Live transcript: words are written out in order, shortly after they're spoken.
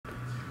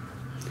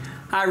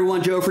Hi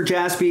everyone, Joe for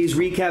Jaspy's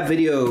recap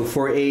video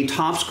for a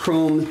Topps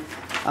Chrome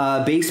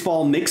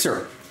baseball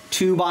mixer.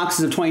 2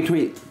 boxes of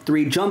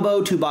 2023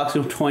 Jumbo, 2 boxes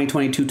of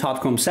 2022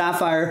 Topps Chrome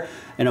Sapphire,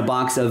 and a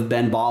box of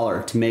Ben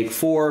Baller to make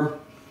 4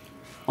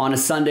 on a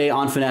Sunday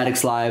on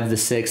Fanatics Live the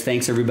 6th.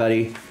 Thanks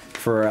everybody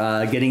for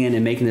getting in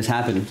and making this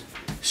happen.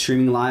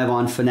 Streaming live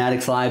on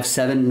Fanatics Live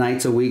 7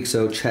 nights a week,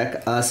 so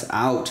check us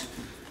out.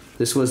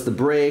 This was the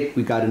break.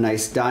 We got a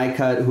nice die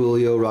cut,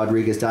 Julio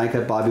Rodriguez die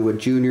cut, Bobby Wood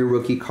Jr.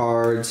 rookie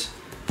cards.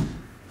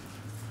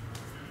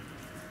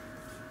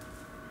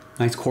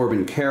 Nice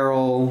Corbin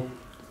Carroll.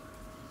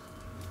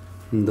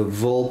 And the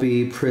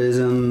Volpe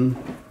Prism.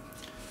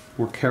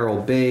 More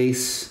Carroll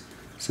base.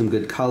 Some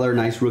good color.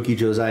 Nice rookie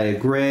Josiah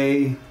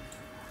Gray.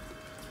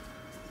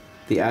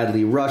 The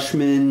Adley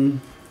Rushman.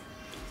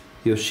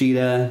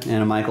 Yoshida.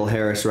 And a Michael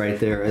Harris right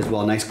there as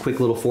well. Nice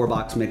quick little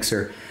 4-box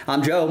mixer.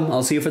 I'm Joe.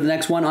 I'll see you for the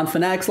next one on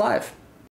Fanatics Live.